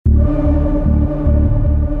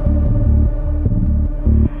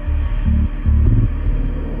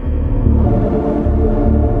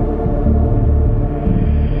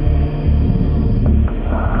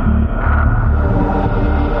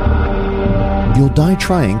You'll Die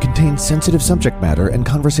Trying contains sensitive subject matter and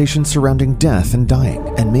conversations surrounding death and dying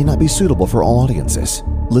and may not be suitable for all audiences.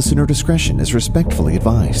 Listener discretion is respectfully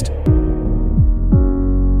advised.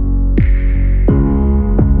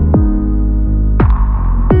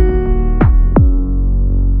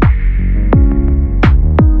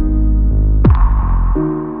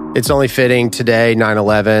 It's only fitting today,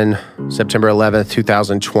 9/11, September 11th,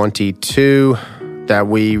 2022, that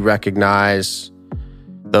we recognize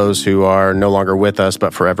those who are no longer with us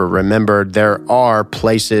but forever remembered. There are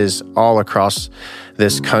places all across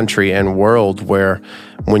this country and world where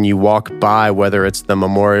when you walk by, whether it's the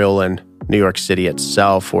memorial in New York City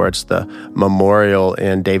itself or it's the memorial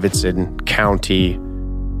in Davidson County,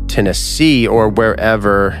 Tennessee, or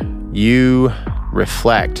wherever, you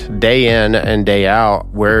reflect day in and day out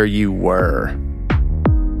where you were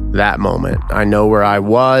that moment. I know where I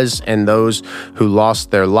was, and those who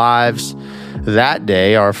lost their lives that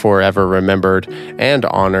day are forever remembered and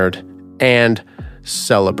honored and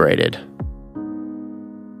celebrated.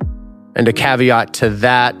 And a caveat to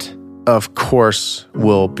that, of course,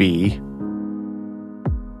 will be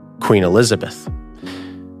Queen Elizabeth.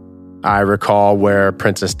 I recall where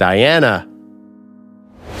Princess Diana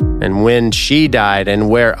and when she died and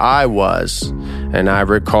where I was. And I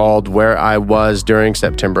recalled where I was during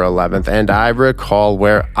September 11th. And I recall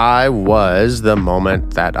where I was the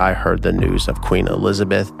moment that I heard the news of Queen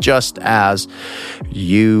Elizabeth, just as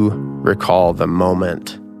you recall the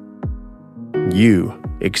moment you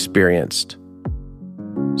experienced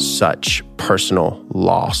such personal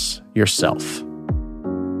loss yourself.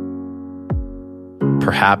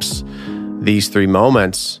 Perhaps these three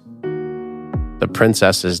moments, the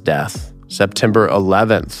princess's death, September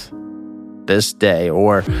 11th, this day,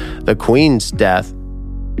 or the Queen's death,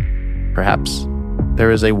 perhaps there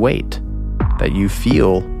is a weight that you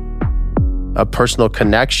feel, a personal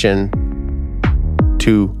connection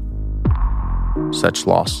to such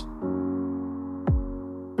loss.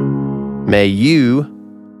 May you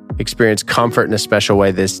experience comfort in a special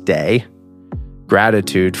way this day,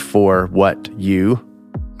 gratitude for what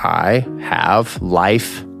I have,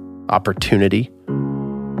 life, opportunity,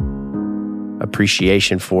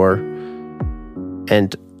 appreciation for,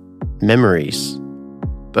 and memories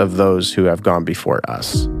of those who have gone before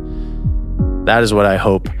us. That is what I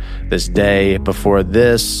hope this day before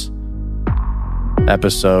this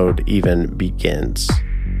episode even begins.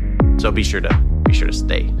 So be sure to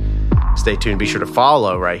stay tuned. Be sure to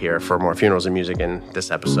follow right here for more funerals and music in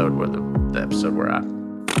this episode, where the episode we're at.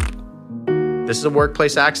 This is a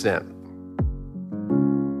workplace accident.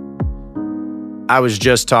 I was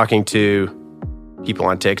just talking to people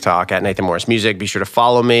on TikTok at Nathan Morris Music. Be sure to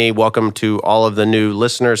follow me. Welcome to all of the new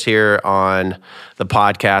listeners here on the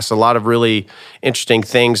podcast. A lot of really interesting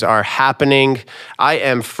things are happening. I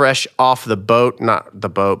am fresh off the boat, not the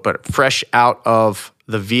boat, but fresh out of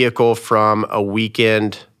the vehicle from a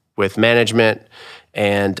weekend with management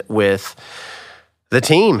and with the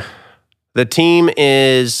team. The team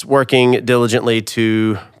is working diligently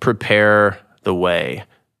to prepare the way.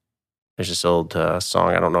 There's this old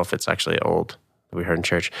song. I don't know if it's actually old that we heard in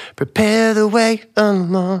church. Prepare the way. I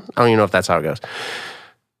don't even know if that's how it goes.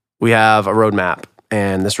 We have a roadmap,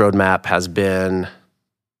 and this roadmap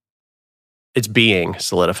it's being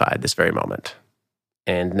solidified this very moment.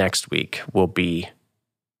 And next week will be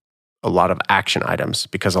a lot of action items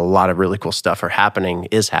because a lot of really cool stuff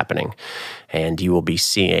is happening. And you will be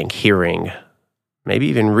seeing, hearing, maybe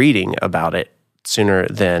even reading about it sooner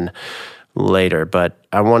than later. But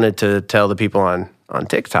I wanted to tell the people on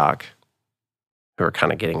TikTok who are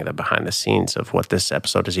kind of getting the behind the scenes of what this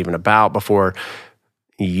episode is even about before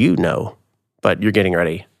you know, but you're getting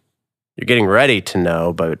ready. You're getting ready to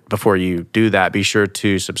know, but before you do that, be sure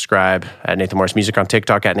to subscribe at Nathan Morris Music on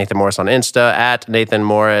TikTok, at Nathan Morris on Insta, at Nathan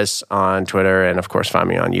Morris on Twitter, and of course, find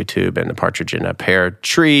me on YouTube and The Partridge in a Pear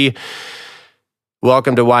Tree.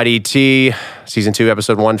 Welcome to YDT, Season 2,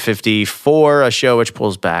 Episode 154, a show which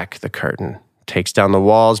pulls back the curtain, takes down the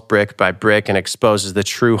walls brick by brick, and exposes the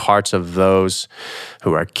true hearts of those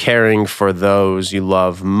who are caring for those you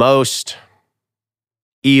love most,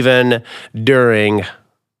 even during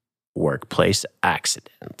workplace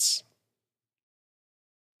accidents.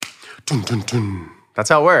 Dun, dun, dun. That's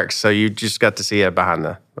how it works. So you just got to see it behind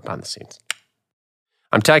the scenes.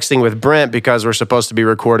 I'm texting with Brent because we're supposed to be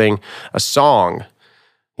recording a song.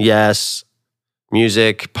 Yes,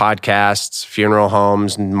 music, podcasts, funeral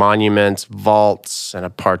homes, monuments, vaults, and a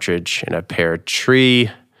partridge in a pear tree.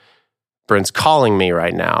 Brent's calling me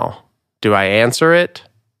right now. Do I answer it?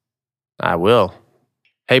 I will.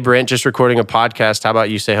 Hey, Brent, just recording a podcast. How about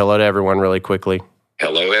you say hello to everyone really quickly?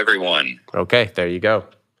 Hello, everyone. Okay, there you go.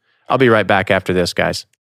 I'll be right back after this, guys.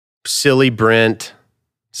 Silly Brent.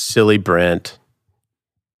 Brent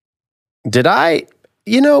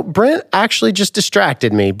actually just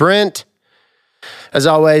distracted me. Brent, as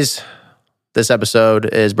always, this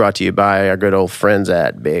episode is brought to you by our good old friends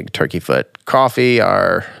at Big Turkey Foot Coffee,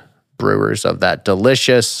 our brewers of that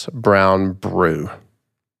delicious brown brew.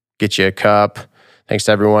 Get you a cup. Thanks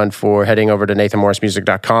to everyone for heading over to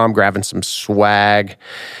nathanmorrismusic.com, grabbing some swag.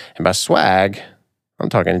 And by swag, I'm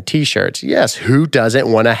talking t-shirts. Yes, who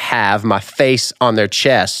doesn't want to have my face on their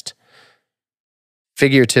chest?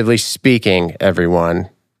 Figuratively speaking, everyone,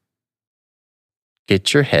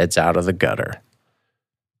 get your heads out of the gutter.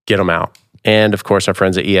 Get them out. And, of course, our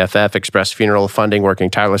friends at EFF, Express Funeral Funding, working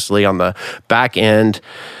tirelessly on the back end,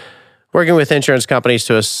 working with insurance companies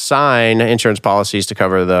to assign insurance policies to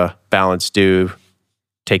cover the balance due,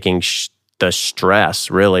 taking the stress,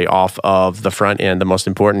 really, off of the front end, the most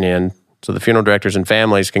important end, so the funeral directors and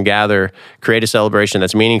families can gather, create a celebration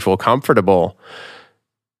that's meaningful, comfortable,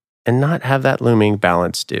 and not have that looming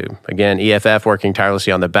balance due. Again, EFF working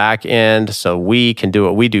tirelessly on the back end so we can do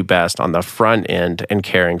what we do best on the front end and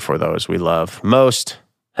caring for those we love most.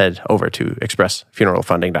 Head over to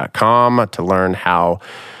expressfuneralfunding.com to learn how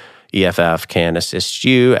EFF can assist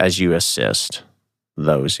you as you assist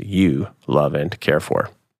those you love and care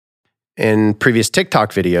for. In previous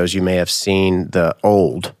TikTok videos, you may have seen the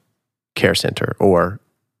old care center or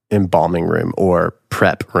embalming room or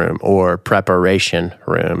prep room or preparation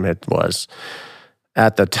room. It was,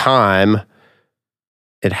 at the time,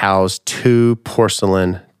 it housed 2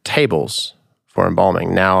 porcelain tables for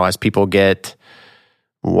embalming. Now, as people get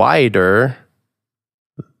wider,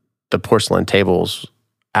 the porcelain tables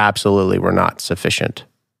absolutely were not sufficient.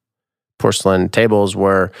 Porcelain tables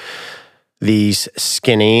were these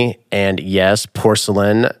skinny and, yes,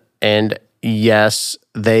 porcelain, and yes,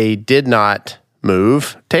 they did not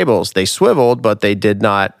move tables. They swiveled, but they did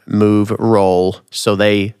not move, roll, so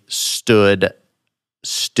they stood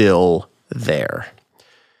still there.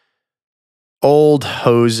 Old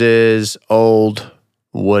hoses, old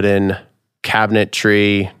wooden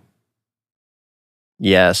cabinetry.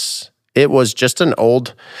 Yes, it was just an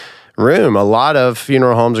old room. A lot of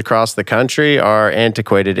funeral homes across the country are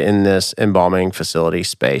antiquated in this embalming facility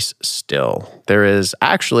space still. There is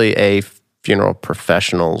actually a funeral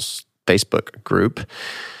professionals Facebook group.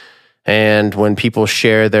 And when people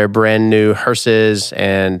share their brand new hearses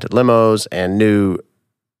and limos and new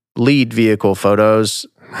lead vehicle photos,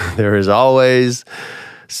 there is always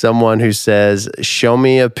someone who says, "Show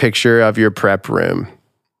me a picture of your prep room."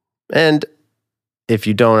 And if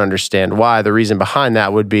you don't understand why, the reason behind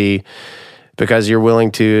that would be because you're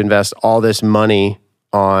willing to invest all this money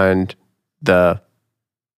on the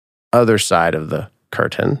other side of the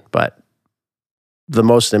curtain, but the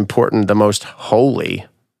most important, the most holy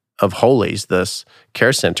of holies, this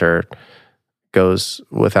care center goes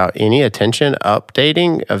without any attention,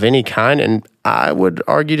 updating of any kind. And I would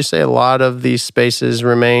argue to say a lot of these spaces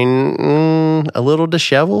remain a little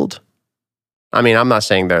disheveled. I mean, I'm not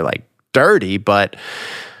saying they're like dirty, but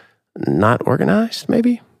not organized,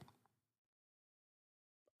 maybe.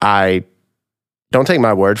 I don't take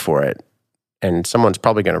my word for it. And someone's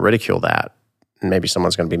probably going to ridicule that. And maybe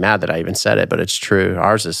someone's going to be mad that I even said it, but it's true.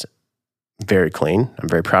 Ours is very clean. I'm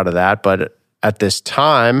very proud of that. But at this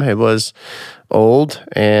time, it was old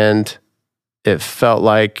and it felt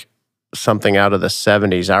like something out of the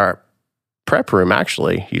 70s. Our prep room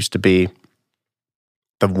actually used to be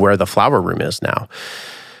where the flower room is now.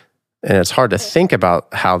 And it's hard to think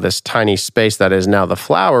about how this tiny space that is now the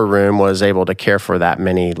flower room was able to care for that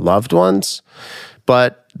many loved ones.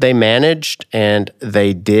 But they managed and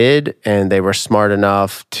they did, and they were smart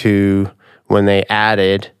enough to, when they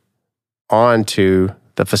added onto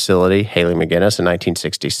the facility, Haley McGinnis in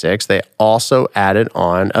 1966, they also added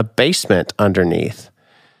on a basement underneath.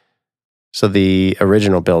 So the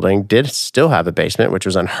original building did still have a basement, which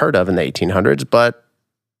was unheard of in the 1800s, but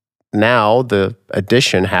now the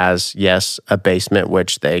addition has, yes, a basement,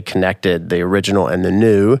 which they connected the original and the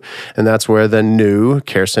new, and that's where the new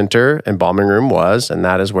care center embalming room was, and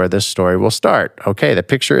that is where this story will start. Okay, the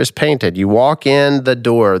picture is painted. You walk in the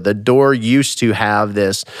door. The door used to have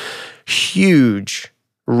this huge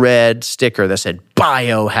red sticker that said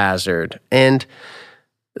biohazard, and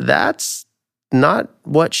that's not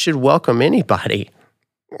what should welcome anybody.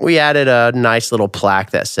 We added a nice little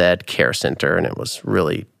plaque that said care center, and it was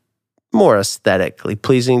really more aesthetically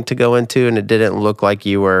pleasing to go into, and it didn't look like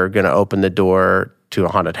you were going to open the door to a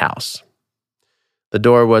haunted house. The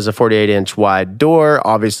door was a 48-inch wide door,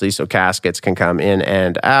 obviously, so caskets can come in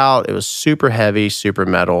and out. It was super heavy, super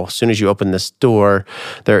metal. As soon as you open this door,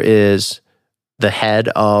 there is the head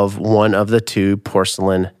of one of the two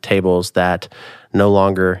porcelain tables that no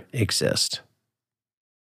longer exist.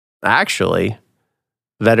 Actually,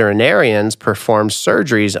 veterinarians perform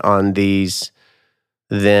surgeries on these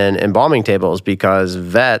then embalming tables because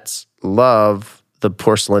vets love the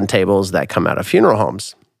porcelain tables that come out of funeral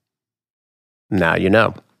homes. Now you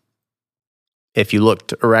know. If you look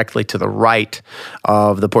directly to the right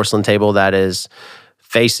of the porcelain table that is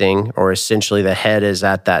facing, or essentially the head is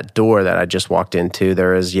at that door that I just walked into,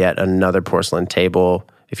 there is yet another porcelain table.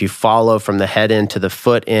 If you follow from the head end to the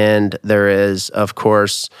foot end, there is, of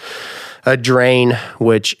course, a drain,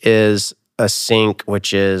 which is a sink,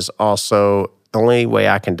 which is also, the only way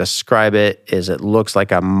I can describe it is it looks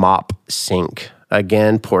like a mop sink.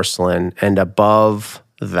 Again, porcelain. And above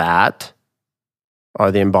that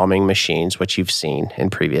are the embalming machines, which you've seen in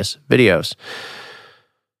previous videos.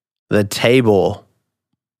 The table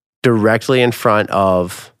directly in front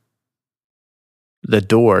of the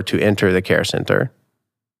door to enter the care center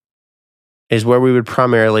is where we would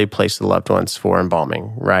primarily place the loved ones for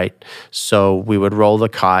embalming, right? So we would roll the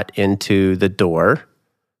cot into the door.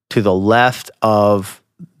 To the left of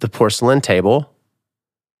the porcelain table,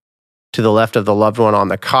 to the left of the loved one on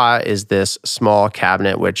the cot is this small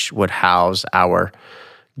cabinet which would house our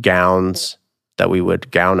gowns that we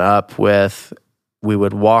would gown up with. We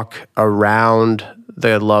would walk around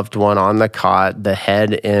the loved one on the cot, the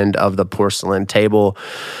head end of the porcelain table,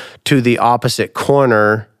 to the opposite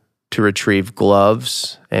corner to retrieve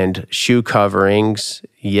gloves and shoe coverings.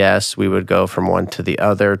 Yes, we would go from one to the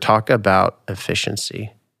other. Talk about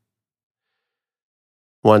efficiency.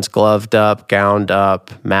 Once gloved up, gowned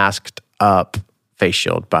up, masked up, face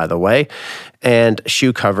shield, by the way, and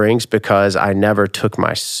shoe coverings because I never took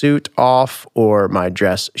my suit off or my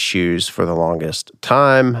dress shoes for the longest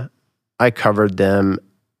time. I covered them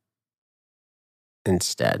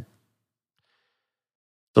instead.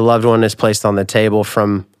 The loved one is placed on the table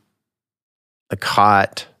from the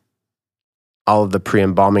cot. All of the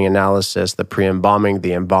pre-embalming analysis, the pre-embalming,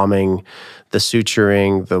 the embalming, the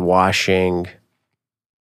suturing, the washing,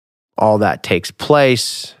 all that takes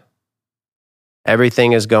place.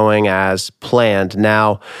 Everything is going as planned.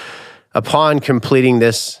 Now, upon completing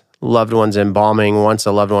this loved one's embalming, once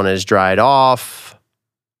a loved one is dried off,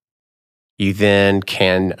 you then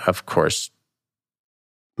can, of course,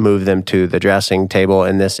 move them to the dressing table.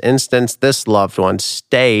 In this instance, this loved one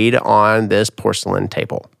stayed on this porcelain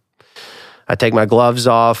table. I take my gloves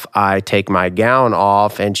off, I take my gown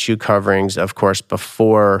off, and shoe coverings, of course,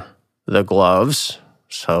 before the gloves.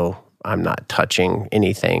 So I'm not touching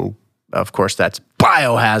anything. Of course, that's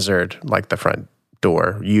biohazard, like the front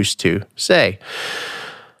door used to say.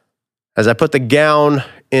 As I put the gown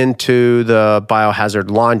into the biohazard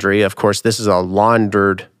laundry, of course, this is a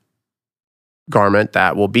laundered garment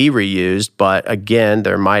that will be reused, but again,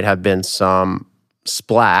 there might have been some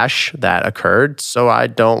splash that occurred, so I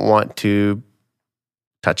don't want to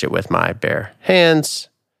touch it with my bare hands,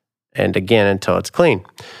 and again, until it's clean.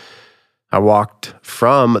 I walked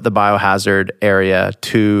from the biohazard area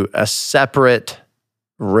to a separate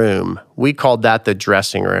room. We called that the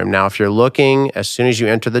dressing room. Now, if you're looking, as soon as you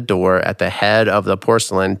enter the door at the head of the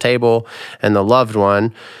porcelain table and the loved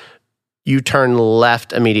one, you turn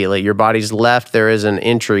left immediately. Your body's left. There is an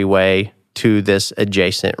entryway to this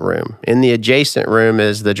adjacent room. In the adjacent room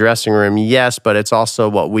is the dressing room, yes, but it's also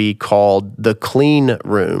what we called the clean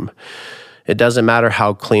room. It doesn't matter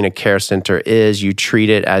how clean a care center is, you treat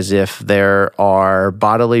it as if there are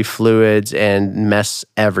bodily fluids and mess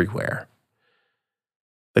everywhere.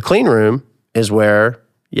 The clean room is where,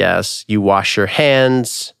 yes, you wash your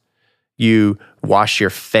hands, you wash your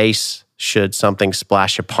face should something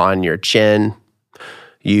splash upon your chin.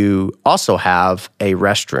 You also have a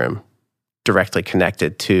restroom directly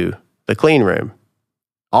connected to the clean room.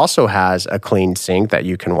 Also has a clean sink that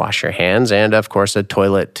you can wash your hands and, of course, a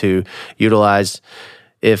toilet to utilize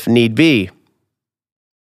if need be.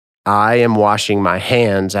 I am washing my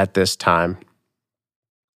hands at this time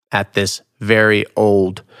at this very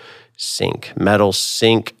old sink, metal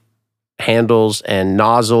sink handles and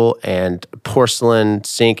nozzle and porcelain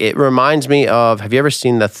sink. It reminds me of, have you ever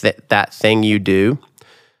seen That Thing You Do?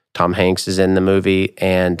 Tom Hanks is in the movie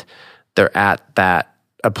and they're at that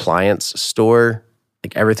appliance store.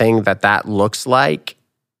 Like everything that looks like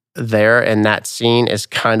there in that scene is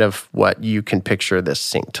kind of what you can picture this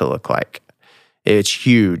sink to look like. It's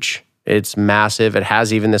huge. It's massive. It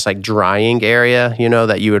has even this like drying area,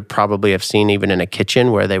 that you would probably have seen even in a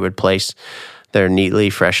kitchen where they would place their neatly,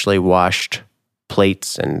 freshly washed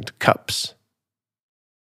plates and cups.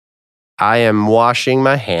 I am washing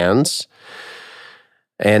my hands,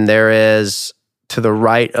 and there is to the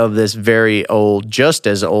right of this very old, just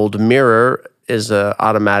as old mirror is an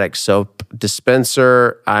automatic soap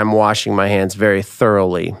dispenser. I'm washing my hands very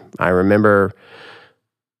thoroughly. I remember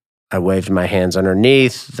I waved my hands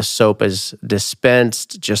underneath. The soap is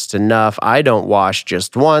dispensed just enough. I don't wash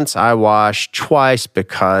just once. I wash twice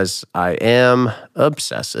because I am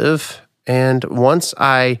obsessive. And once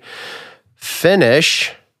I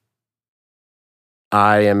finish,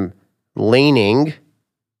 I am leaning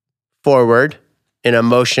forward in a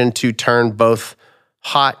motion to turn both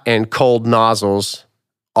hot and cold nozzles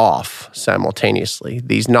off simultaneously.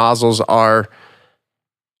 These nozzles are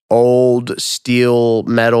old steel,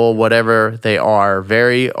 metal, whatever they are,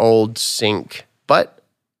 very old sink. But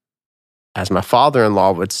as my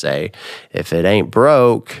father-in-law would say, if it ain't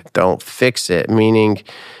broke, don't fix it. Meaning,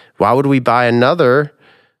 why would we buy another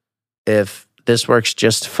if this works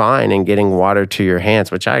just fine in getting water to your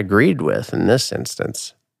hands, which I agreed with in this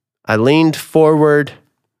instance. I leaned forward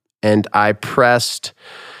and I pressed.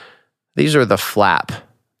 These are the flap.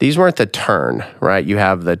 These weren't the turn, right? You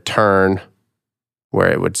have the turn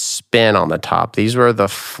where it would spin on the top. These were the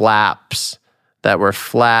flaps that were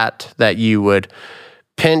flat that you would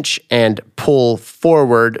pinch and pull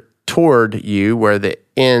forward toward you, where the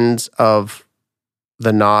ends of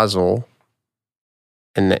the nozzle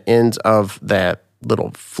and the ends of the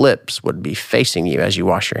little flips would be facing you as you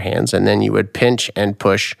wash your hands. And then you would pinch and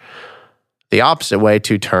push the opposite way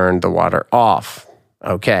to turn the water off.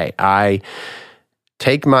 Okay, I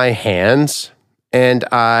take my hands and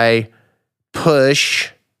I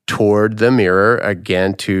push toward the mirror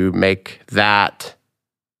again to make that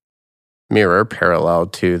mirror parallel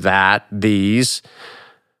to these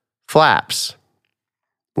flaps.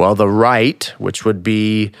 Well, the right, which would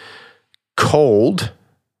be cold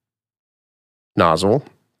nozzle,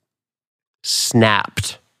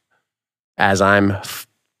 snapped as I'm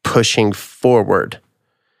pushing forward.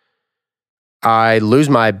 I lose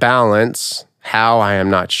my balance, how I am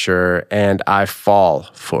not sure, and I fall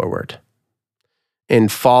forward. In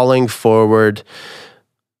falling forward,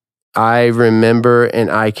 I remember and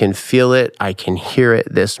I can feel it, I can hear it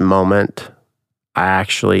this moment. I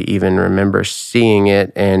actually even remember seeing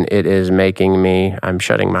it, and it is making me, I'm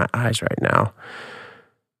shutting my eyes right now,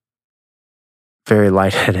 very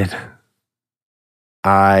lightheaded.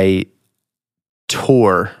 I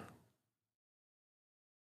tore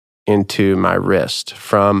into my wrist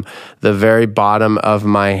from the very bottom of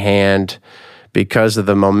my hand. Because of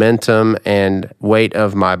the momentum and weight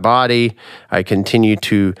of my body, I continue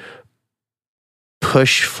to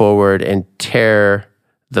push forward and tear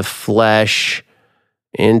the flesh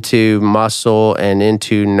into muscle and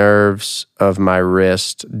into nerves of my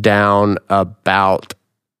wrist down about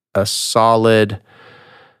a solid,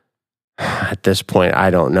 at this point,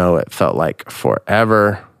 I don't know, it felt like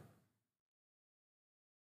forever.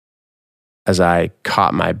 As I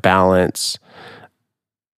caught my balance,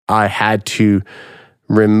 I had to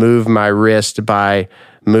remove my wrist by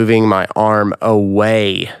moving my arm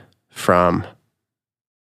away from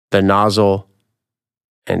the nozzle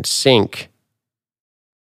and sink,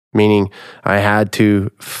 meaning I had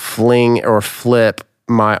to fling or flip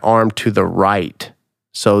my arm to the right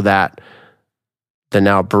so that the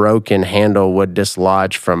now broken handle would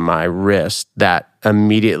dislodge from my wrist. That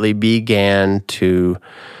immediately began to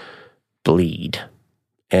bleed.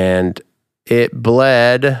 And it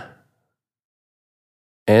bled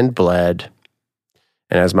and bled.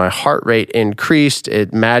 And as my heart rate increased,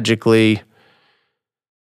 it magically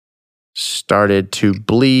started to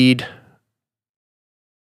bleed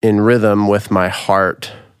in rhythm with my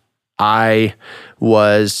heart. I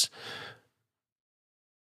was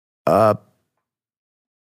a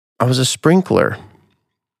sprinkler.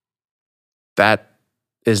 That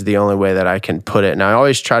is the only way that I can put it. And I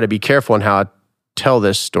always try to be careful in how I tell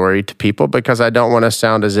this story to people, because I don't want to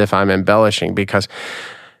sound as if I'm embellishing, because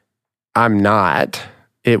I'm not.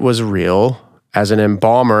 It was real. As an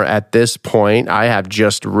embalmer at this point, I have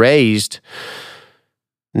just raised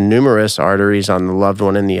numerous arteries on the loved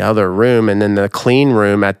one in the other room. And in the clean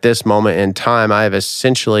room at this moment in time, I have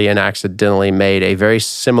essentially and accidentally made a very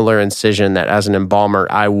similar incision that as an embalmer,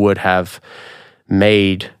 I would have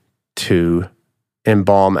made to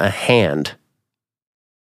embalm a hand.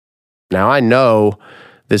 Now, I know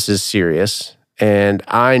this is serious, and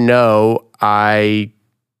I know I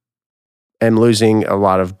am losing a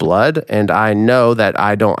lot of blood, and I know that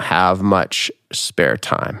I don't have much spare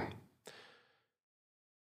time.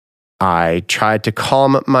 I tried to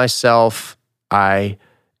calm myself. I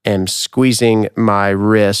am squeezing my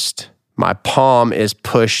wrist. My palm is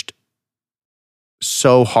pushed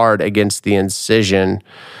so hard against the incision,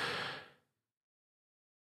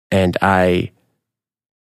 and I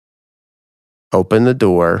open the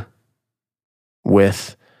door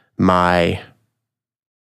with my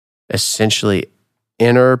essentially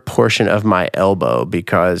inner portion of my elbow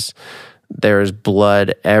because there is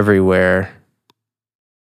blood everywhere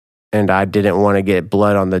and I didn't want to get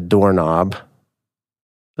blood on the doorknob.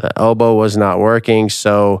 The elbow was not working,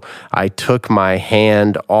 so I took my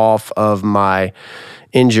hand off of my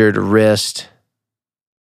injured wrist,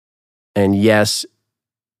 and yes,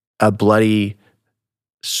 a bloody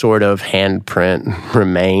sort of handprint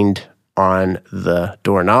remained on the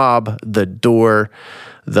doorknob, the door,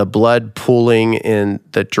 the blood pooling in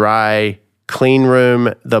the dry clean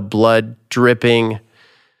room, the blood dripping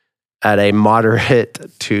at a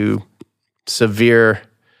moderate to severe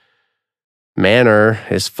manner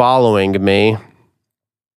is following me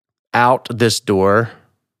out this door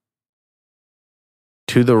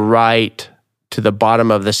to the right, to the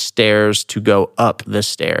bottom of the stairs to go up the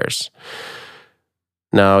stairs.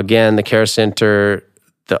 Now, again, the care center,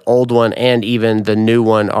 the old one and even the new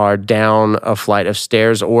one are down a flight of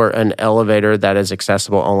stairs or an elevator that is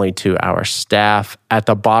accessible only to our staff. At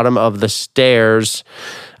the bottom of the stairs,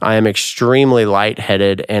 I am extremely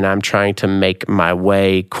lightheaded and I'm trying to make my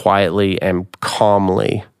way quietly and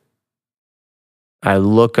calmly. I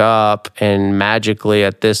look up and magically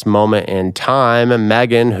at this moment in time,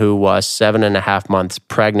 Megan, who was 7.5 months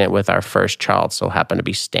pregnant with our first child, so happened to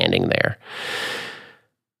be standing there.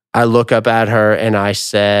 I look up at her and I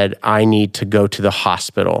said, I need to go to the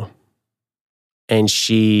hospital. And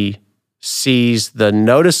she sees the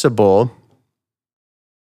noticeable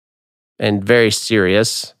and very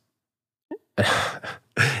serious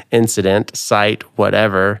incident, sight,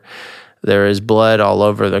 whatever. There is blood all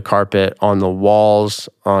over the carpet, on the walls,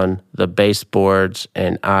 on the baseboards,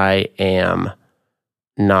 and I am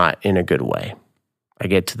not in a good way. I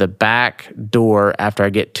get to the back door after I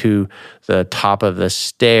get to the top of the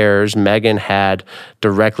stairs. Megan had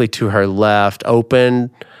directly to her left opened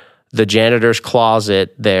the janitor's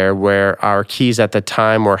closet there where our keys at the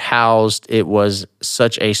time were housed. It was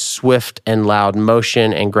such a swift and loud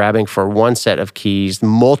motion, and grabbing for one set of keys,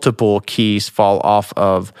 multiple keys fall off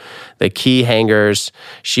of the key hangers.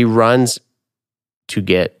 She runs to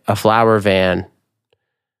get a flower van.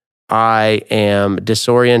 I am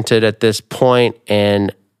disoriented at this point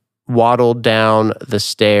and waddled down the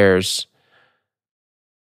stairs.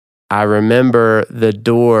 I remember the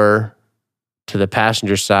door to the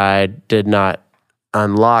passenger side did not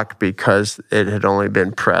unlock because it had only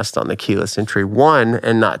been pressed on the keyless entry 1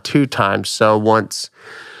 and not 2 times. So once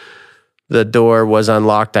the door was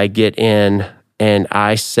unlocked, I get in and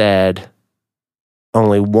I said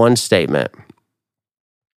only one statement.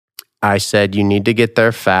 I said, you need to get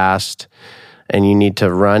there fast and you need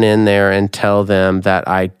to run in there and tell them that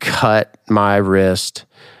I cut my wrist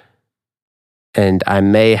and I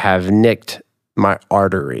may have nicked my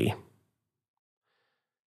artery.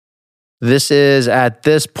 This is, at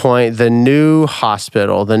this point, the new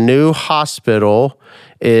hospital. The new hospital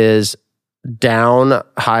is down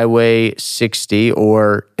Highway 60,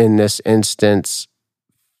 or in this instance,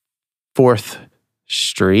 4th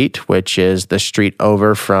Street, which is the street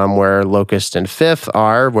over from where Locust and 5th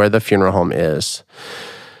are, where the funeral home is.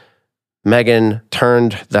 Megan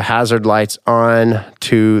turned the hazard lights on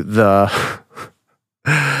to the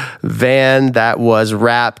van that was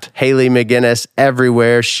wrapped Haley McGinnis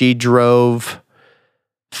everywhere. She drove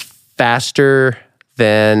faster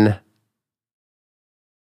than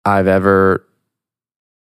I've ever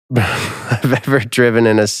driven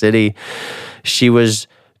in a city. She was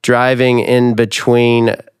driving in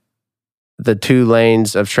between the 2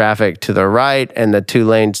 lanes of traffic to the right and the 2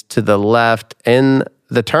 lanes to the left in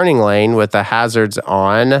the turning lane with the hazards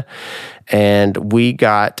on. And we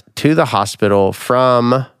got to the hospital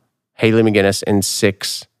from Haley McGinnis in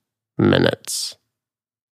 6 minutes.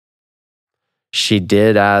 She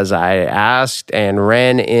did as I asked and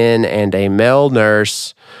ran in, and a male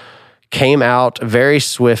nurse came out very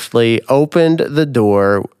swiftly, opened the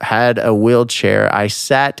door, had a wheelchair. I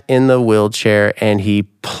sat in the wheelchair and he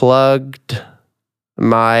plugged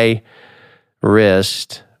my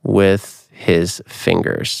wrist with his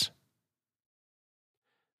fingers.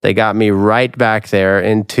 They got me right back there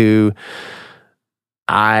into,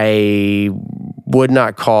 I would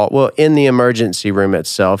not call, well, in the emergency room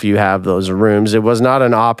itself, you have those rooms. It was not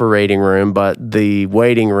an operating room, but the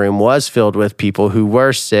waiting room was filled with people who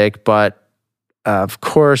were sick. But of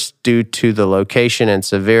course, due to the location and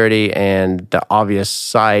severity and the obvious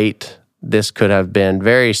sight, this could have been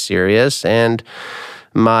very serious. And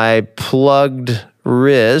my plugged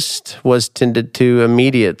wrist was tended to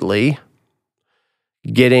immediately,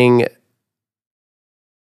 getting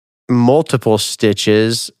multiple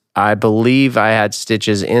stitches I believe I had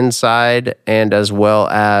stitches inside and as well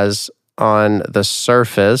as on the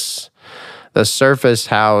surface. The surface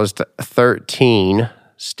housed 13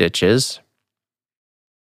 stitches.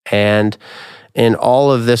 And in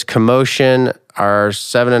all of this commotion, our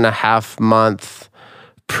 7.5-month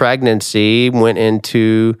pregnancy went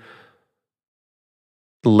into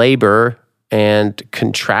labor and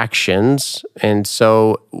contractions. And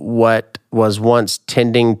so what was once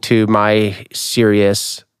tending to my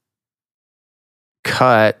serious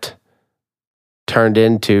cut turned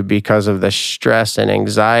into, because of the stress and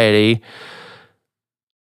anxiety,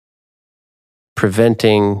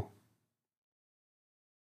 preventing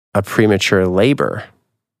a premature labor.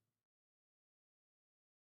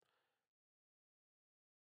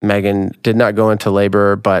 Megan did not go into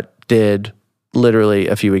labor, but did literally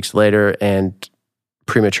a few weeks later and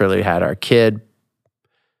prematurely had our kid.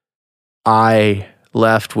 I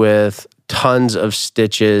left with tons of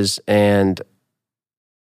stitches and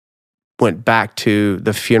went back to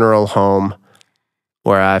the funeral home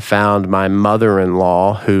where I found my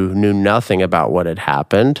mother-in-law, who knew nothing about what had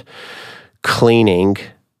happened, cleaning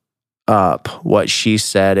up what she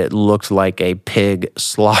said it looked like a pig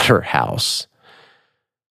slaughterhouse.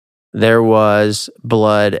 There was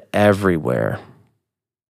blood everywhere.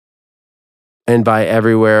 And by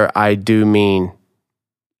everywhere, I do mean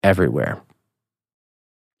everywhere.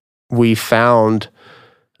 We found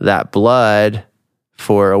that blood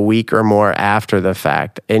for a week or more after the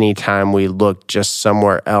fact. Anytime we looked just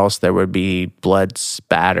somewhere else, there would be blood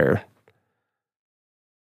spatter.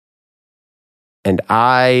 And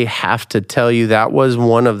I have to tell you, that was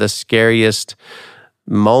one of the scariest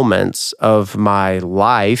moments of my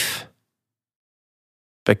life,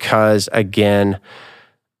 because again,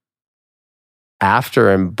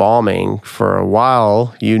 after embalming for a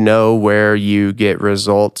while, you know where you get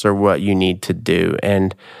results or what you need to do.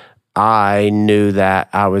 And I knew that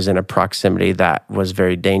I was in a proximity that was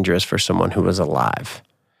very dangerous for someone who was alive.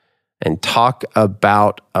 And talk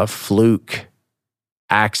about a fluke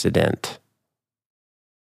accident.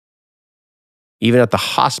 Even at the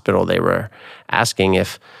hospital, they were asking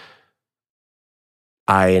if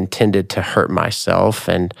I intended to hurt myself,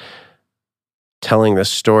 and telling the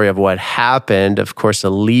story of what happened, of course,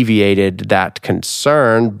 alleviated that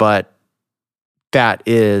concern, but that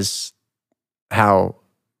is how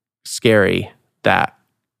scary that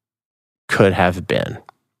could have been.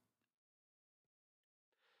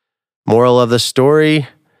 Moral of the story: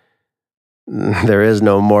 there is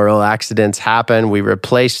no moral. Accidents happen. We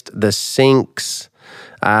replaced the sinks.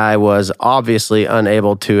 I was obviously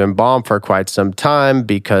unable to embalm for quite some time,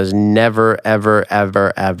 because never, ever,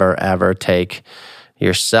 ever, ever, ever take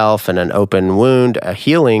yourself in an open wound, a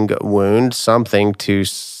healing wound, something to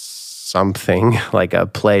something like a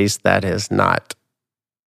place that is not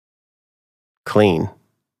clean.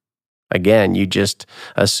 Again, you just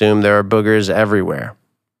assume there are boogers everywhere.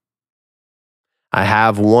 I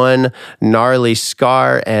have one gnarly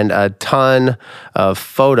scar and a ton of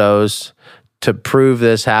photos to prove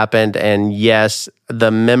this happened. And yes,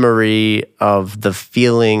 the memory of the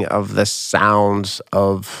feeling of the sounds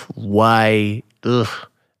of why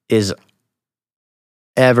is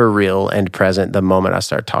ever real and present the moment I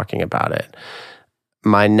start talking about it.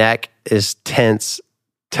 My neck is tense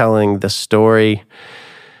telling the story.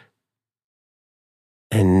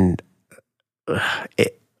 And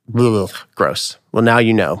gross. Well, now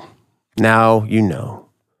you know. Now you know.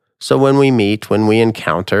 So when we meet, when we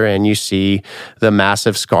encounter, and you see the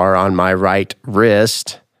massive scar on my right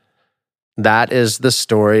wrist, that is the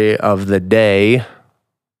story of the day.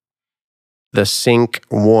 The Sink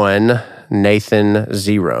 1, Nathan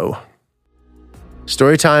 0.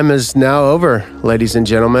 Story time is now over, ladies and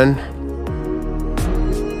gentlemen.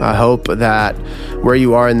 I hope that where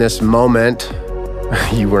you are in this moment,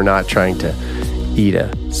 you were not trying to eat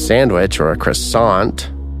a sandwich or a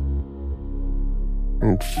croissant.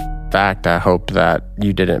 In fact, I hope that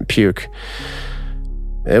you didn't puke.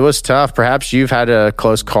 It was tough. Perhaps you've had a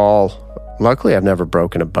close call. Luckily, I've never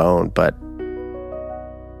broken a bone, but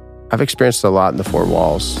I've experienced a lot in the four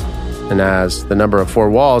walls. And as the number of four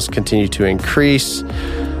walls continue to increase,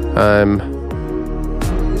 I'm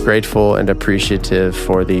grateful and appreciative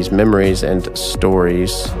for these memories and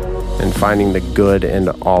stories, and finding the good in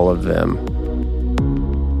all of them.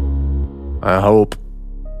 I hope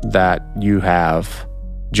that you have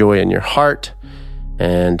joy in your heart,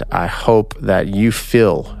 and I hope that you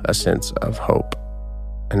feel a sense of hope.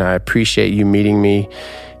 And I appreciate you meeting me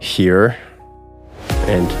here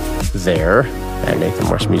and there at Nathan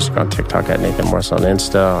Morse Music on TikTok, at Nathan Morse on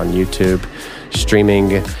Insta, on YouTube.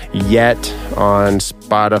 Streaming yet on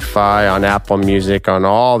Spotify, on Apple Music, on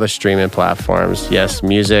all the streaming platforms. Yes,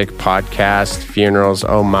 music, podcast, funerals,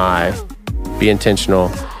 oh my. Be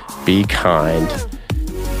intentional, be kind.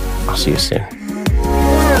 I'll see you soon.